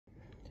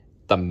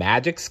The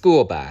Magic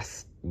School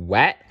Bus,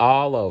 Wet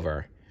All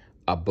Over,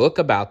 a book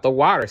about the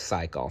water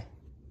cycle.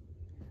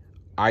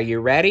 Are you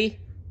ready?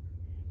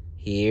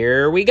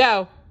 Here we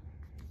go.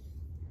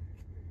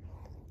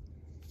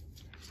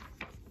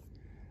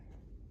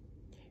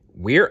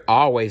 We're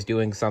always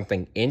doing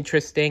something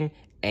interesting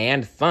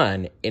and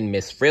fun in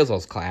Miss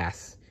Frizzle's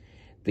class.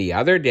 The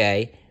other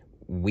day,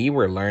 we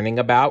were learning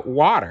about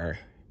water.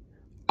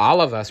 All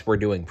of us were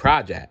doing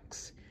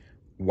projects.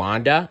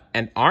 Wanda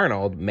and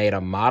Arnold made a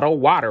model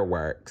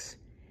waterworks.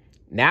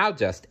 Now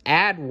just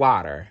add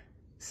water,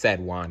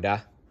 said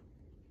Wanda.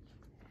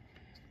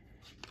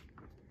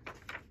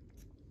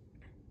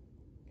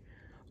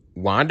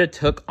 Wanda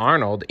took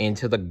Arnold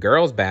into the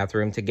girls'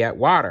 bathroom to get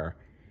water.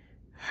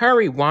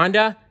 Hurry,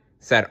 Wanda,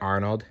 said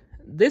Arnold.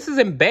 This is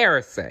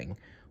embarrassing.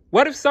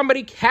 What if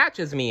somebody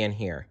catches me in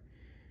here?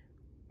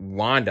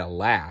 Wanda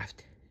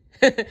laughed.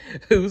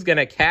 Who's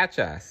gonna catch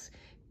us?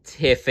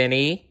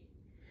 Tiffany?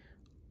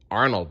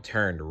 Arnold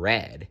turned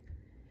red.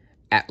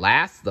 At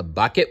last, the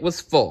bucket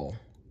was full.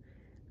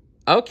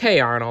 Okay,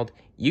 Arnold,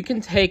 you can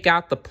take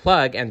out the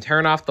plug and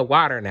turn off the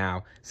water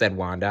now, said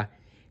Wanda.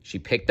 She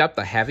picked up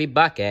the heavy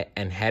bucket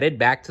and headed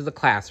back to the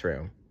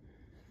classroom.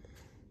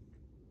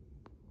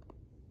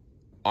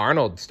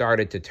 Arnold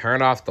started to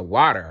turn off the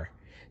water.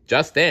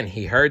 Just then,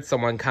 he heard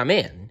someone come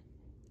in.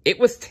 It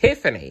was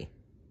Tiffany.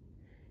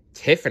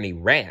 Tiffany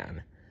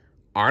ran.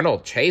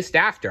 Arnold chased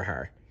after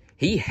her.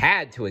 He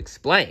had to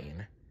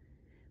explain.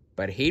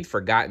 But he'd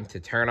forgotten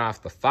to turn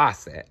off the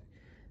faucet.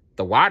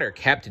 The water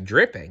kept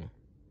dripping.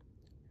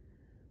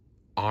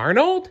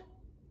 Arnold?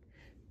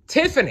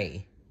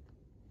 Tiffany!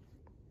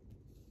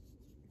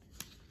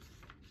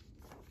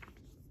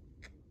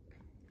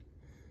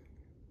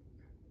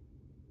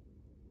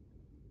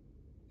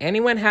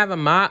 Anyone have a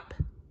mop?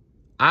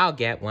 I'll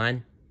get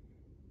one.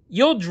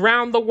 You'll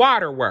drown the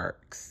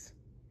waterworks.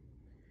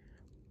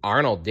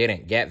 Arnold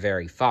didn't get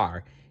very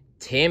far.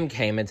 Tim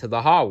came into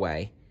the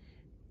hallway.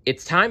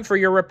 It's time for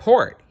your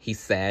report, he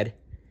said.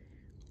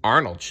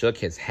 Arnold shook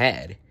his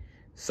head.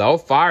 So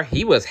far,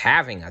 he was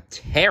having a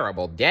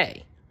terrible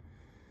day.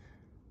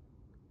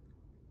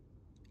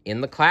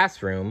 In the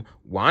classroom,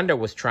 Wanda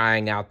was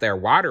trying out their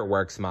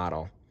waterworks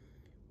model.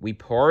 We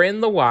pour in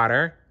the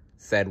water,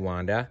 said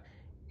Wanda.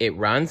 It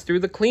runs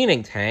through the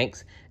cleaning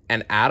tanks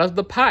and out of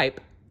the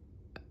pipe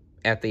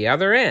at the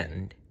other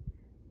end.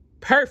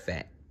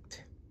 Perfect.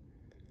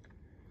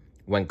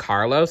 When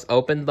Carlos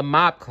opened the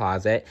mop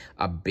closet,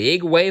 a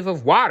big wave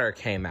of water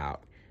came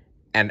out,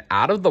 and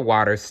out of the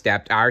water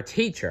stepped our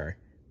teacher,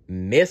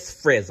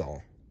 Miss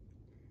Frizzle.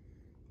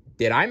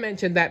 Did I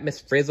mention that Miss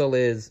Frizzle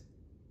is,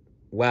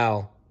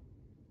 well,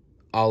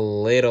 a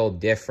little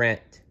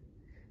different?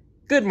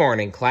 Good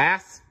morning,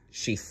 class,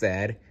 she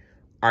said.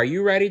 Are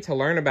you ready to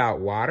learn about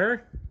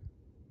water?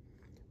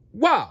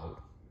 Whoa!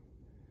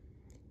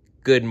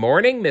 Good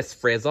morning, Miss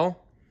Frizzle.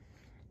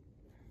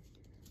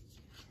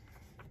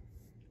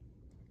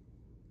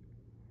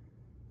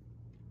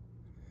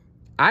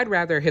 I'd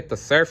rather hit the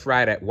surf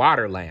ride at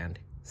Waterland,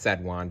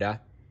 said Wanda.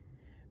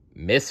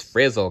 Miss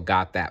Frizzle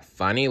got that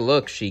funny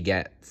look she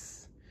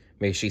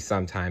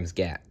sometimes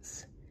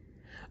gets.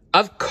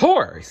 Of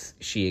course,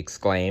 she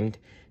exclaimed.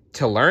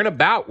 To learn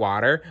about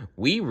water,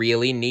 we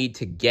really need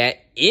to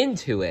get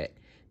into it.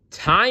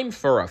 Time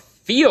for a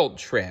field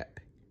trip.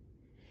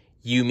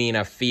 You mean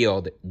a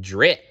field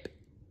drip.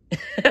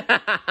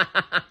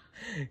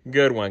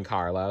 Good one,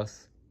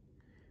 Carlos.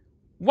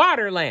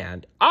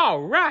 Waterland,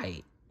 all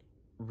right.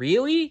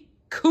 Really?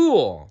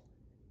 Cool.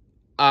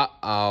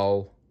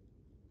 Uh-oh.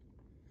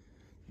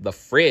 The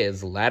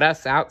Frizz led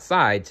us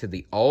outside to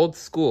the old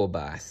school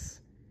bus.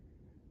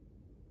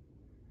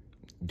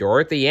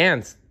 Dorothy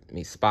Ann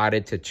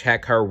spotted to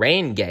check her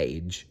rain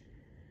gauge.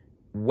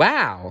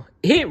 Wow,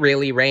 it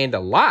really rained a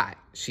lot,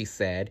 she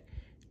said.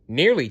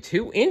 Nearly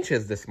 2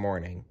 inches this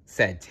morning,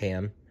 said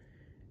Tim.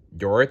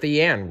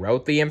 Dorothy Ann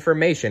wrote the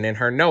information in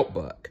her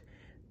notebook.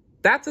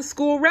 That's a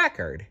school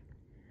record.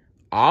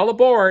 All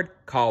aboard,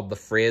 called the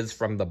Frizz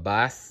from the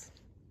bus.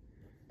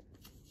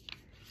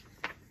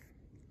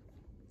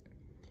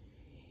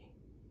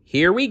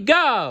 Here we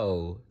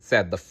go,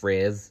 said the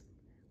Frizz.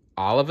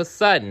 All of a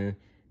sudden,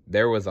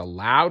 there was a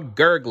loud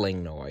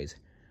gurgling noise.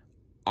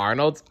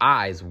 Arnold's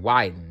eyes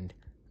widened.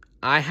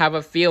 I have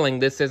a feeling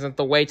this isn't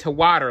the way to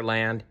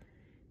Waterland,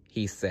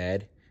 he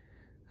said.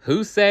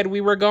 Who said we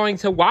were going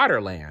to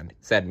Waterland?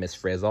 Said Miss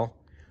Frizzle.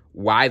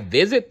 Why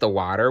visit the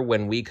water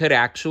when we could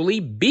actually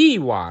be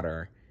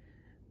water?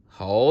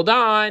 Hold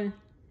on.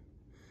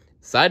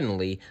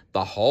 Suddenly,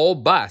 the whole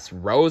bus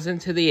rose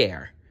into the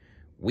air.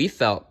 We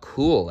felt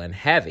cool and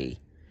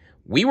heavy.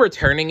 We were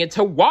turning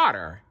into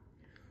water.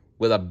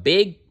 With a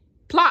big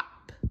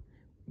plop,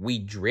 we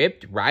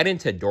dripped right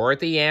into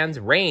Dorothy Ann's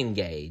rain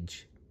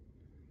gauge.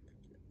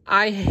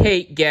 I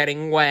hate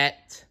getting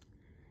wet.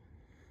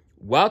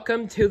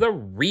 Welcome to the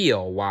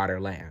real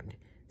Waterland,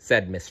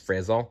 said Miss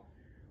Frizzle.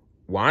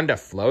 Wanda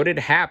floated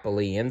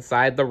happily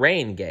inside the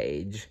rain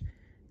gauge.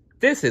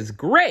 This is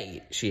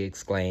great, she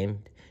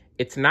exclaimed.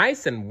 It's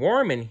nice and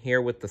warm in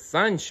here with the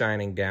sun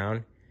shining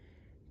down.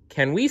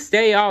 Can we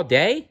stay all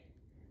day?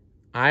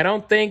 I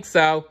don't think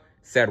so,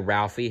 said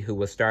Ralphie, who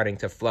was starting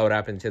to float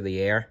up into the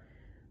air.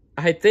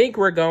 I think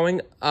we're going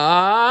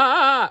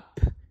up.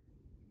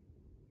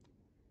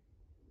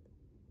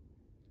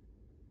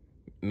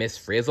 Miss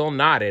Frizzle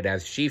nodded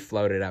as she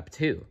floated up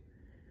too.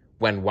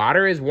 When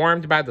water is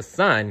warmed by the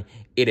sun,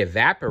 it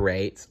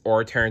evaporates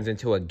or turns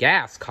into a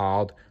gas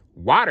called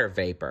water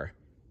vapor,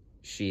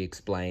 she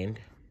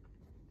explained.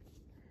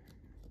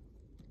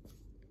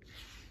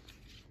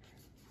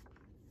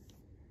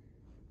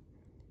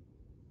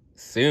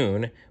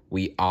 Soon,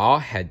 we all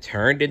had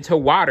turned into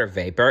water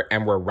vapor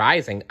and were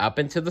rising up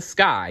into the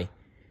sky.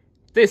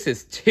 This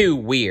is too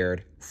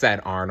weird,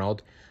 said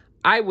Arnold.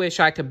 I wish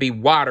I could be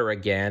water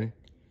again.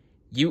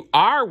 You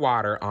are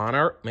water,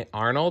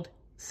 Arnold,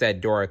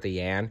 said Dorothy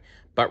Ann,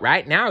 but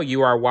right now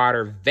you are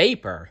water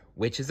vapor,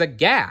 which is a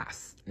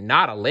gas,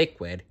 not a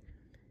liquid.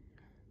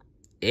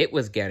 It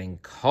was getting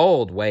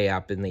cold way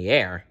up in the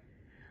air.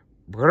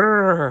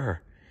 Brrr,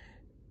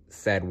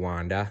 said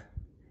Wanda.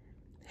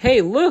 Hey,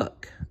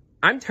 look,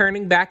 I'm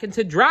turning back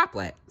into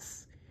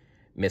droplets.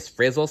 Miss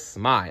Frizzle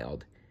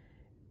smiled.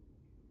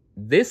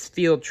 This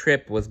field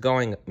trip was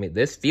going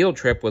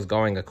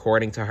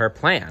according to her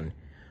plan.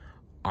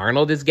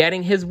 Arnold is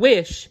getting his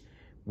wish.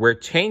 We're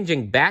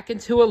changing back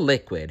into a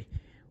liquid.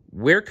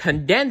 We're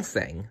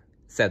condensing,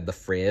 said the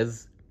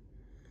Frizz.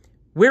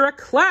 We're a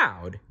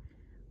cloud.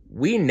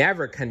 We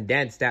never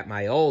condensed at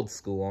my old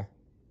school.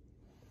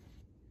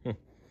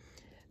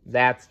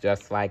 That's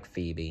just like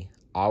Phoebe,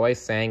 always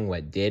saying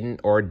what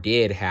didn't or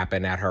did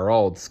happen at her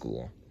old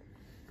school.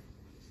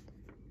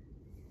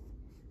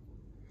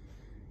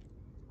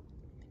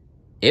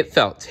 It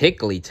felt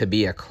tickly to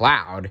be a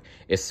cloud,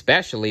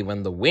 especially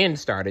when the wind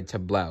started to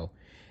blow.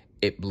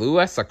 It blew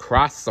us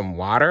across some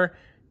water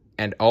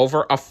and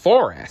over a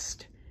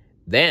forest.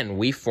 Then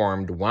we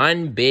formed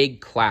one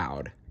big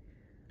cloud.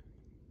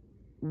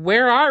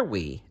 Where are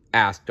we?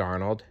 Asked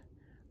Arnold.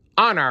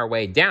 On our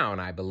way down,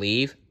 I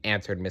believe,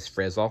 answered Miss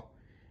Frizzle.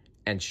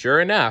 And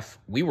sure enough,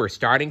 we were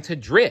starting to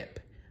drip.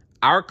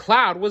 Our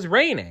cloud was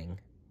raining.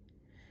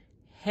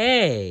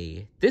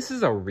 Hey, this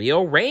is a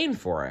real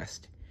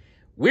rainforest.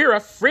 We're a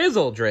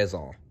frizzle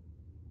drizzle.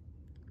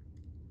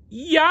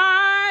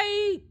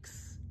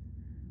 Yikes!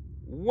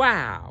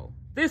 Wow,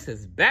 this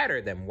is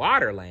better than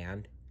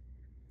Waterland.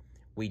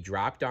 We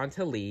dropped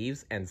onto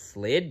leaves and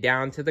slid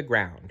down to the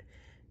ground.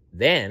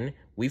 Then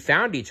we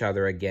found each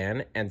other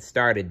again and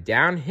started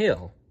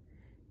downhill.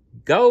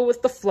 Go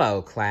with the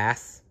flow,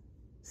 class,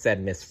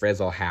 said Miss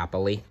Frizzle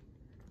happily.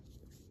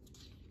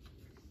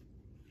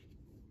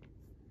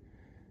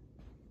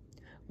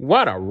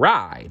 What a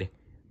ride!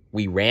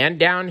 We ran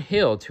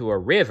downhill to a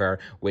river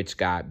which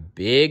got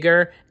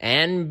bigger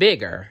and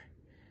bigger.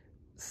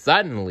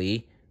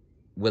 Suddenly,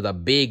 with a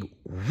big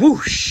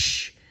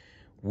whoosh,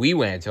 we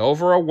went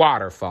over a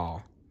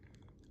waterfall.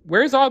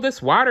 Where's all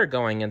this water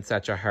going in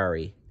such a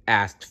hurry?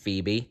 Asked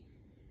Phoebe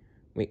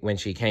when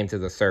she came to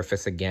the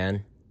surface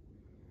again.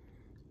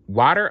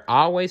 Water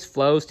always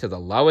flows to the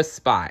lowest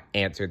spot,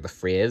 answered the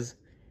Frizz.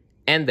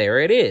 And there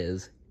it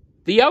is,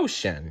 the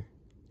ocean.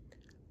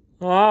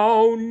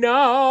 Oh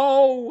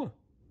no!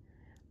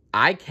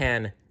 I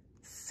can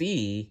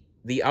see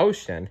the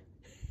ocean.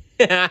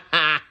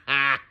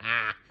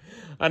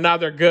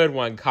 Another good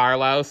one,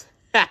 Carlos.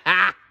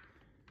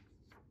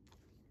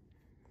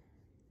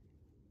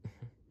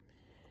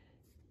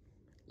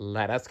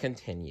 Let us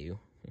continue.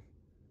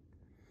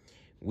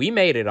 We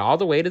made it all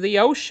the way to the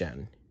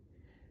ocean.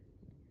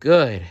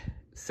 Good,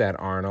 said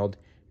Arnold.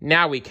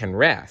 Now we can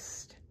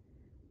rest.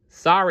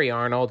 Sorry,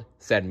 Arnold,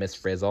 said Miss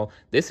Frizzle.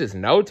 This is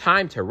no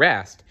time to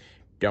rest.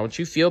 Don't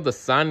you feel the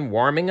sun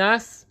warming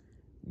us?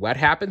 What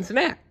happens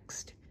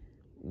next?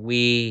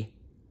 We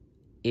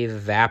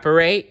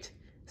evaporate,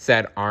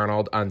 said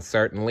Arnold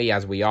uncertainly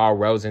as we all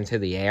rose into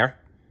the air.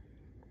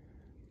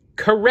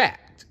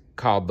 Correct,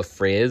 called the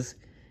Frizz.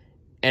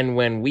 And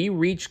when we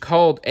reach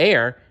cold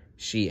air,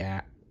 she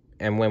asked.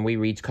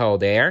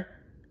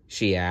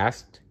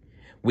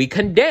 We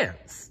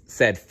condense,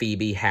 said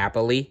Phoebe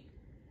happily.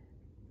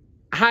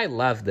 I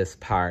love this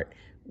part.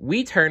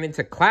 We turn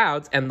into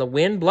clouds and the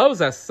wind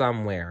blows us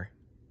somewhere.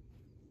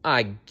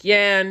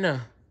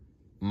 Again,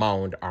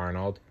 moaned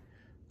Arnold.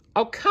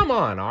 Oh, come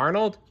on,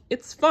 Arnold.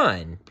 It's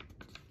fun.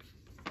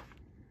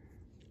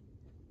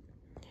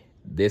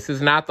 This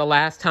is not the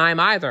last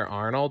time either,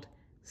 Arnold,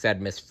 said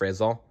Miss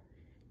Frizzle.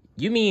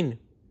 You mean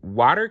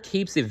water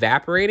keeps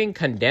evaporating,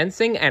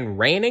 condensing, and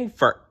raining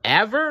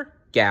forever?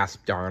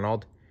 Gasped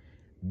Arnold.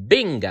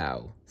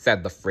 Bingo,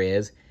 said the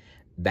Frizz.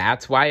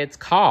 That's why it's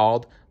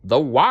called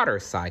the water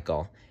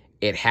cycle.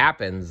 It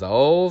happens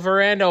over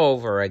and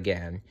over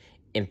again.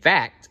 In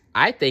fact,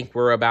 I think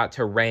we're about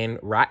to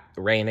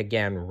rain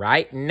again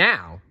right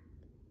now.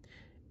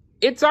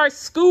 It's our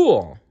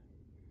school.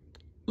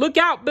 Look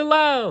out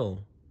below.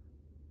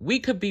 We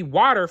could be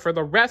water for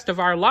the rest of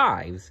our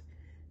lives.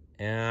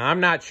 I'm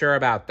not sure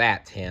about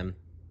that, Tim.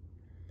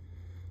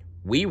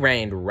 We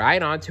rained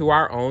right onto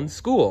our own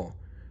school.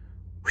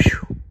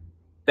 Whew.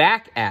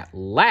 Back at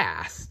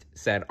last,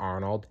 said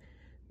Arnold.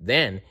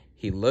 Then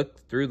he looked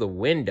through the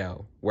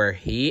window where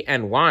he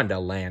and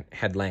Wanda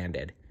had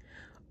landed.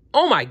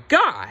 Oh my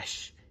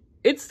gosh!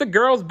 It's the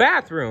girls'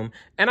 bathroom,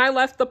 and I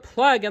left the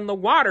plug and the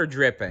water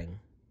dripping.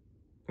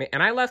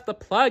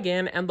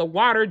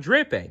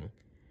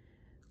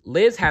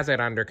 Liz has it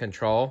under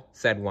control,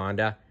 said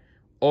Wanda.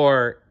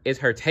 Or is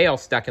her tail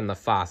stuck in the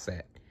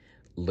faucet?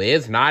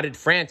 Liz nodded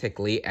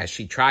frantically as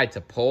she tried to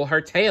pull her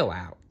tail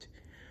out.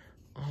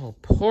 Oh,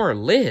 poor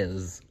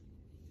Liz.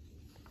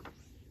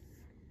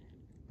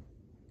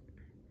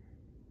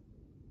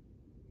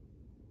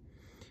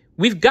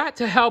 We've got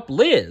to help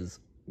Liz,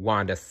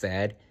 Wanda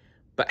said.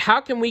 But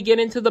how can we get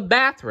into the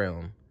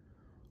bathroom?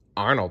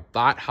 Arnold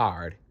thought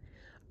hard.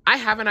 I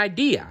have an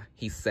idea,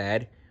 he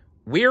said.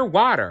 We're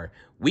water.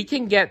 We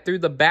can get through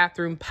the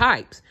bathroom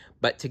pipes,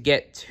 but to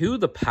get to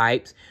the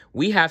pipes,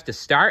 we have to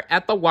start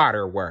at the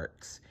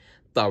waterworks.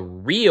 The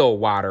real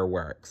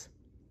waterworks.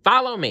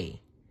 Follow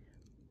me.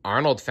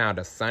 Arnold found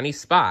a sunny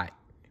spot.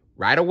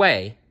 Right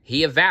away,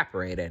 he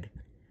evaporated.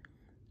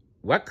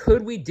 What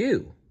could we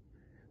do?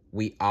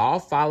 We all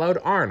followed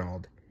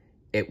Arnold.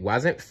 It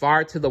wasn't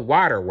far to the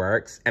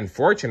waterworks, and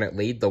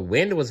fortunately, the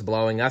wind was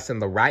blowing us in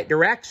the right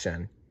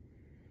direction.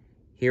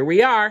 Here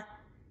we are,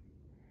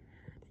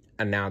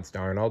 announced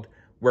Arnold.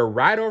 We're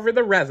right over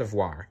the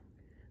reservoir.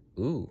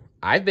 Ooh,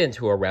 I've been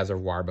to a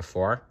reservoir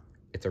before.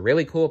 It's a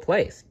really cool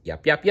place.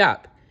 Yup.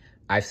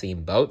 I've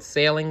seen boats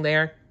sailing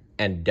there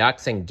and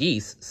ducks and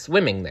geese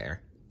swimming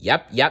there.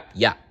 Yup.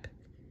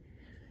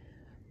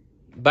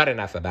 But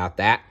enough about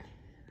that.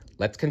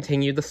 Let's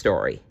continue the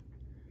story.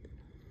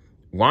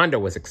 Wanda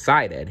was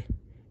excited.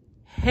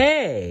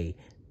 Hey,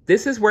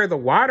 this is where the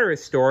water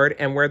is stored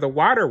and where the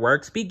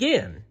waterworks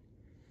begin.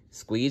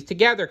 Squeeze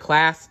together,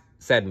 class,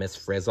 said Miss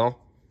Frizzle.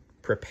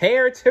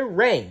 Prepare to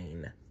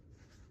rain.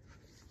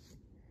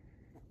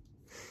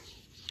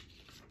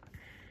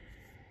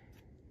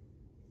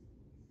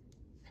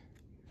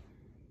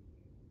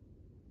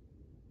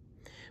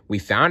 We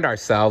found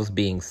ourselves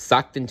being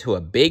sucked into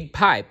a big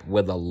pipe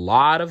with a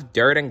lot of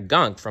dirt and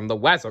gunk from the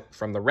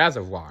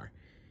reservoir.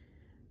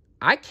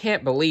 I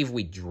can't believe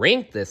we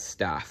drink this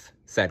stuff,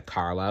 said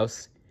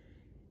Carlos.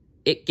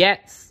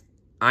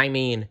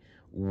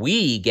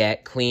 We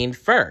get cleaned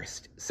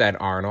first, said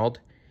Arnold.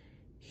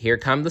 Here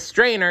come the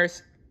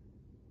strainers.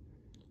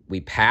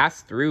 We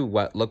passed through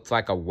what looked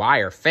like a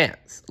wire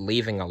fence,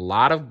 leaving a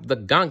lot of the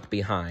gunk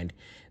behind.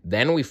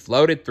 Then we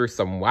floated through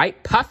some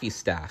white puffy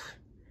stuff.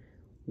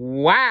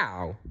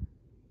 Wow!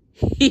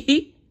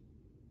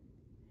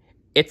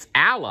 It's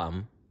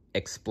alum,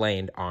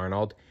 explained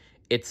Arnold.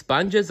 It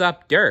sponges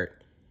up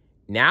dirt.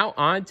 Now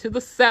on to the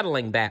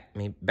settling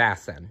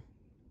basin.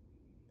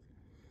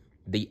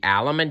 The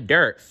alum and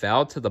dirt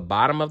fell to the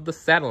bottom of the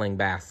settling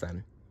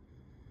basin.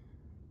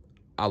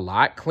 A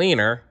lot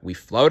cleaner, we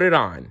floated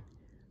on.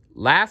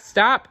 Last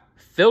stop,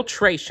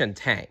 filtration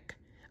tank,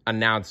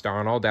 announced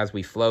Arnold as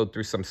we flowed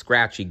through some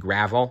scratchy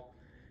gravel.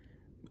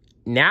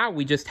 Now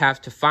we just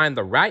have to find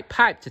the right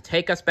pipe to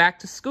take us back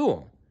to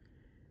school.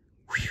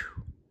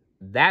 Whew,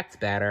 that's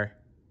better.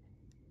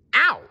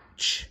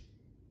 Ouch!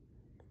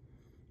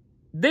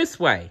 This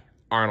way,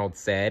 Arnold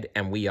said,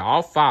 and we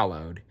all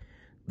followed.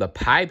 The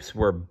pipes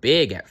were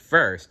big at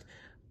first,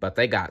 but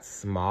they got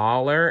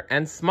smaller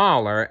and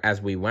smaller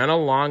as we went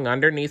along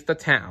underneath the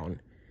town.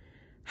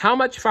 How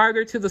much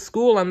farther to the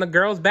school and the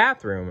girls'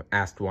 bathroom?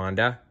 Asked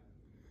Wanda.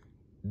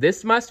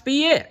 This must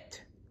be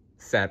it,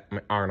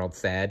 Arnold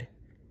said.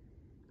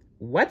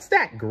 What's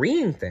that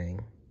green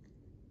thing?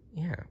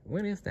 Yeah,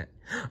 what is that?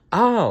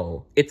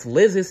 Oh, it's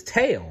Liz's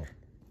tail.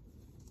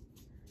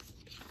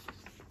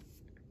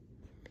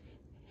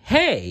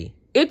 Hey,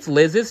 it's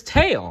Liz's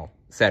tail,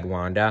 said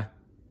Wanda.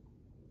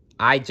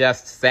 I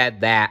just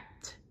said that.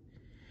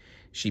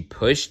 She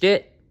pushed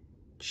it.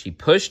 She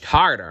pushed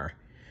harder.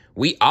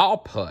 We all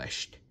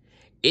pushed.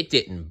 It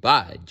didn't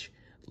budge.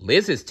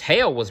 Liz's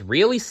tail was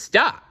really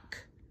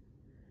stuck.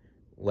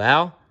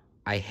 Well,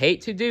 I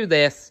hate to do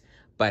this,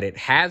 but it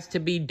has to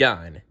be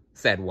done,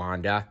 said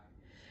Wanda.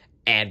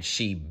 And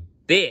she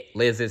bit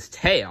Liz's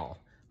tail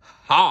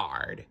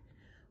hard.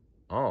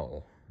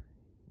 Oh,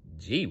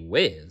 gee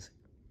whiz.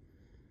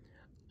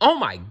 Oh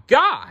my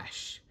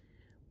gosh!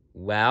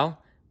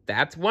 Well,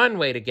 that's one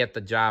way to get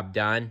the job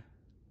done.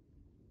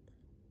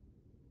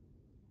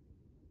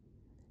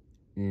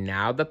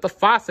 Now that the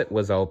faucet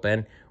was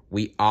open,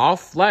 we all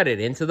flooded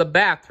into the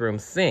bathroom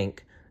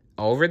sink,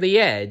 over the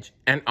edge,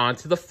 and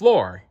onto the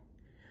floor.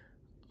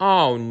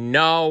 Oh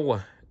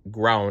no,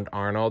 groaned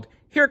Arnold.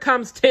 Here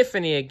comes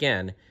Tiffany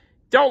again.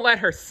 Don't let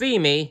her see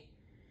me.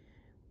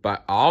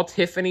 But all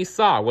Tiffany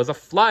saw was a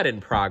flood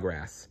in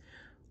progress.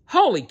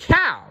 Holy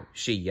cow,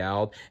 she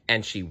yelled,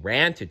 and she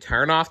ran to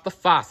turn off the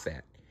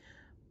faucet.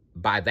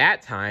 By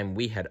that time,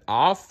 we had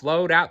all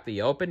flowed out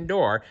the open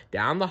door,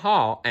 down the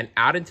hall, and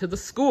out into the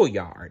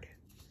schoolyard.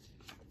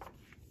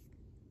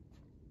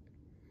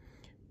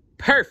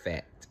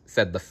 Perfect,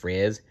 said the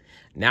Frizz.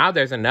 Now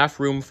there's enough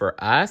room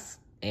for us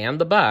and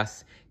the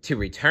bus to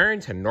return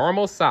to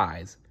normal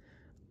size.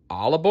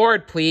 All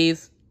aboard,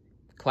 please,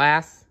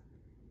 class.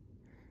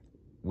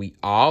 We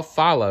all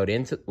flowed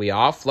into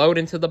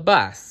the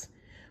bus.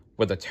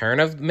 With a turn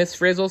of Miss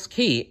Frizzle's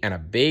key and a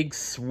big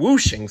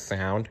swooshing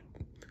sound,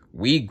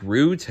 we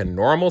grew to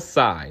normal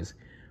size.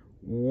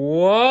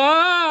 Whoa!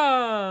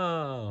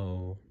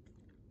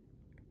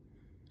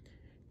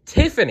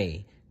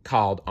 Tiffany,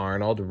 called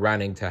Arnold,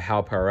 running to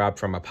help her up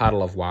from a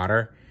puddle of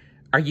water.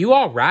 Are you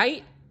all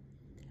right?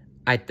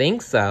 I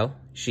think so,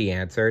 she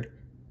answered.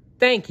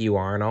 Thank you,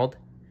 Arnold.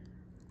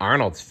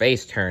 Arnold's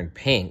face turned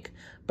pink,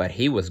 but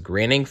he was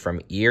grinning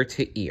from ear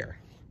to ear.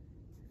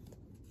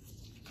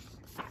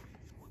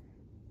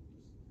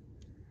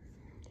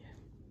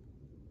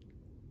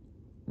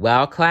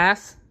 Well,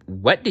 class,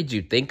 what did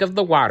you think of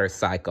the water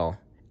cycle?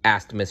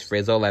 Asked Miss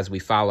Frizzle as we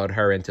followed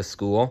her into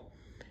school.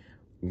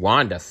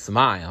 Wanda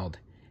smiled.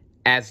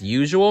 As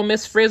usual,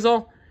 Miss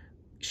Frizzle,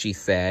 she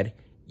said,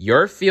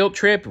 your field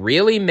trip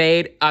really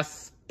made a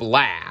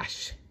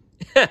splash.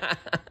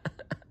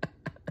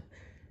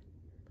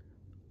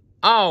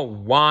 Oh,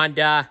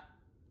 Wanda.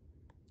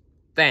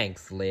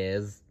 Thanks,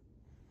 Liz.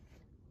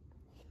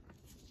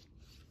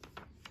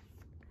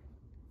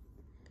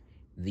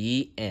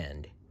 The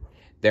end.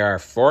 There are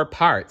 4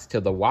 parts to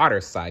the water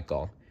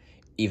cycle: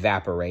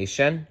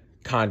 evaporation,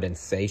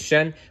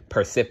 condensation,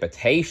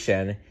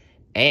 precipitation,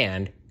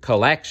 and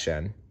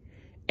collection.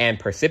 And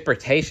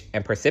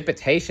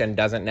precipitation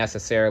doesn't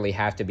necessarily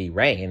have to be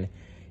rain.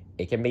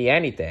 It can be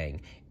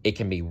anything. It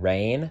can be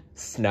rain,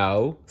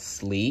 snow,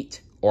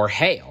 sleet, or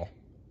hail.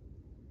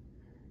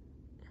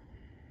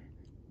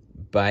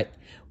 But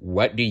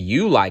what do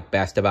you like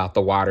best about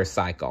the water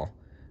cycle?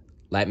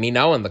 Let me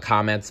know in the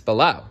comments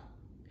below.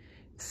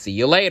 See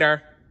you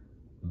later.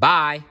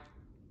 Bye.